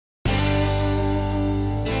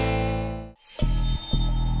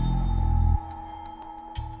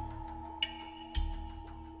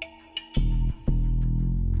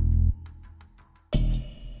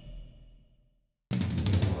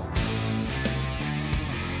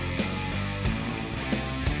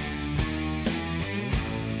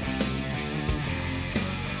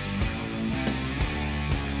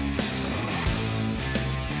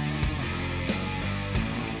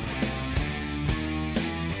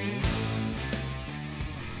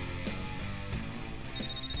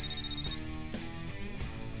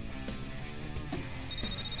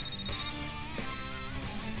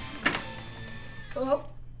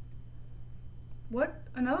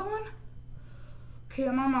Okay,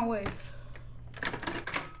 I'm on my way.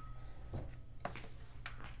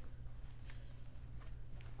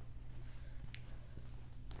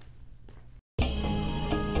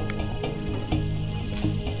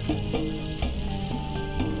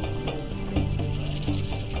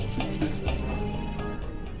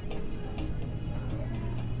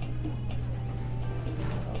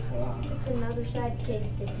 It's another side case,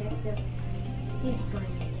 Detective. He's brain.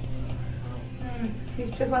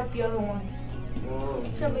 He's just like the other ones. Whoa.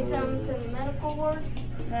 Shall we send him to the medical ward?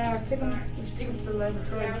 Nah, just take him to the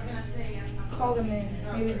laboratory. Call them in.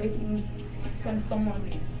 Maybe they can send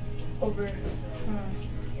someone over.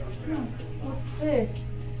 What's this?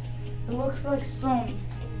 It looks like some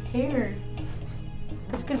hair.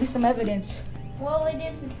 This could be some evidence. Well, it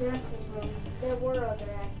is a dressing room. There were other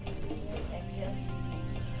activities here, Detective.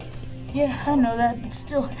 Yeah, I know that, but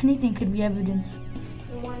still, anything could be evidence.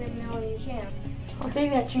 The 1 in a million chance. I'll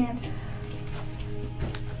take that chance.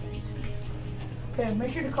 Okay,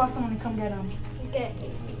 make sure to call someone to come get him. Okay.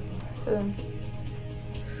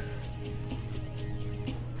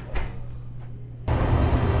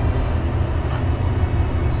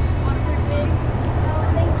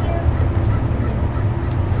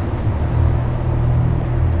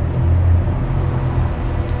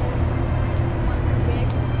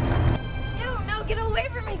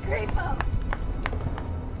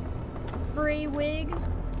 Free wig?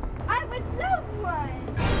 I would love one!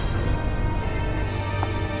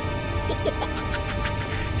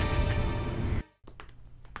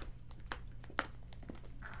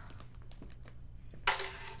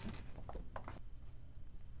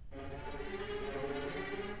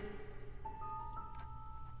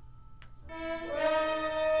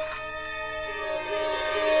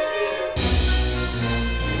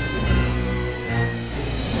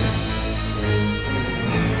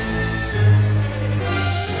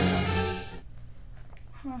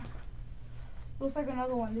 Looks like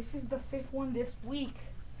another one. This is the 5th one this week.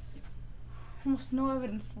 Almost no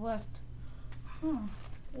evidence left.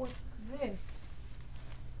 What's this?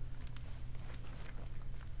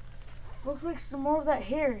 Looks like some more of that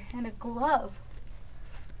hair and a glove.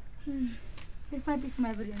 This might be some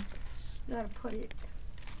evidence. Gotta put it.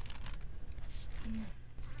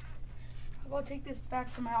 I'll take this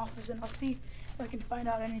back to my office and I'll see if I can find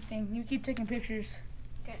out anything. You keep taking pictures.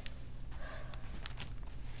 Okay.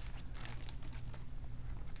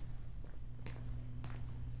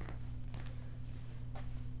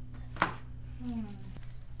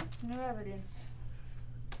 No evidence.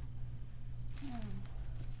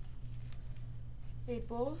 They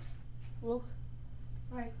both look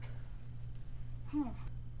like,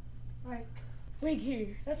 like wig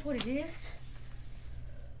hair. That's what it is.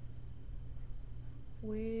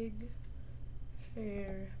 Wig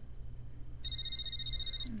hair.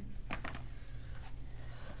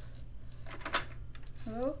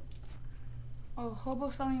 Hello? Oh, hobo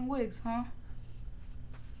selling wigs, huh?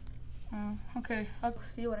 Okay, I'll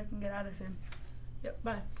see what I can get out of him. Yep,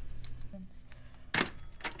 bye.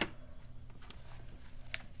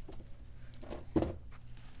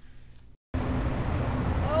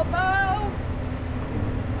 Hobo!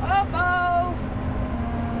 Hobo!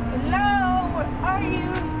 Hello, where are you?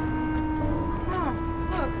 Look.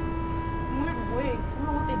 Some weird wigs. I don't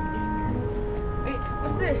know what they've been doing here. Wait,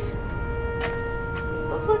 what's this?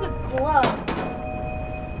 Looks like a glove.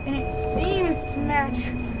 And it seems to match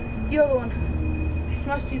the other one. This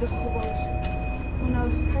must be the hobos. Who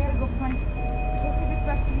knows? I gotta go find. We'll take this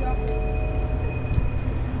back to the office.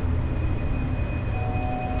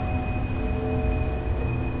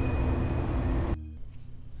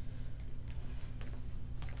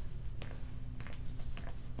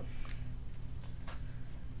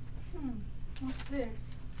 What's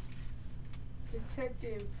this?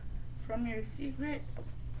 Detective, from your secret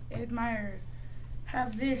admirer,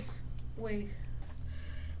 have this wig.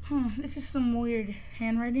 This is some weird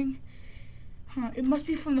handwriting. It must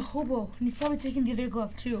be from the hobo, and he's probably taking the other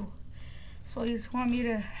glove too. So he just want me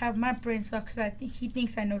to have my brain sucked because I think he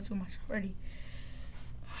thinks I know too much already.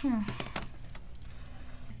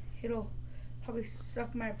 It'll probably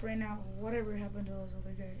suck my brain out, whatever happened to those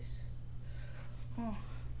other guys. I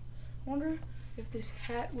wonder if this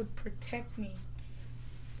hat would protect me.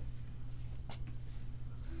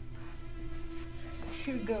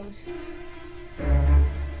 Here it goes.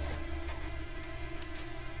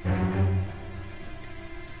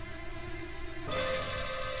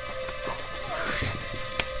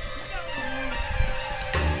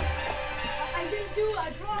 I didn't do it,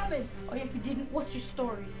 I promise! Oh, if you didn't, what's your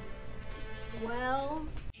story? Well...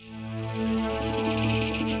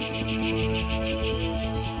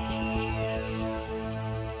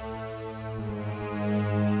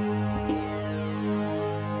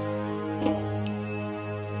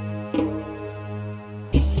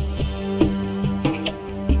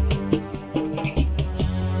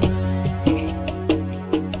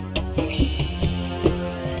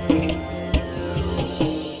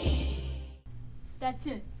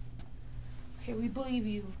 That's it. Okay, we believe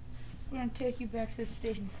you. We're gonna take you back to the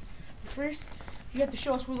station. First, you have to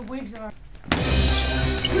show us where the Whigs are.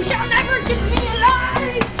 You shall never get me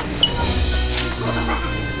alive!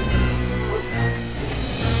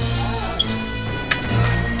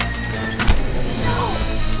 No!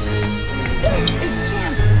 It's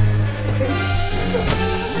jammed!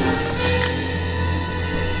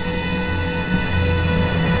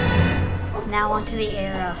 Now onto the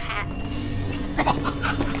era of hats.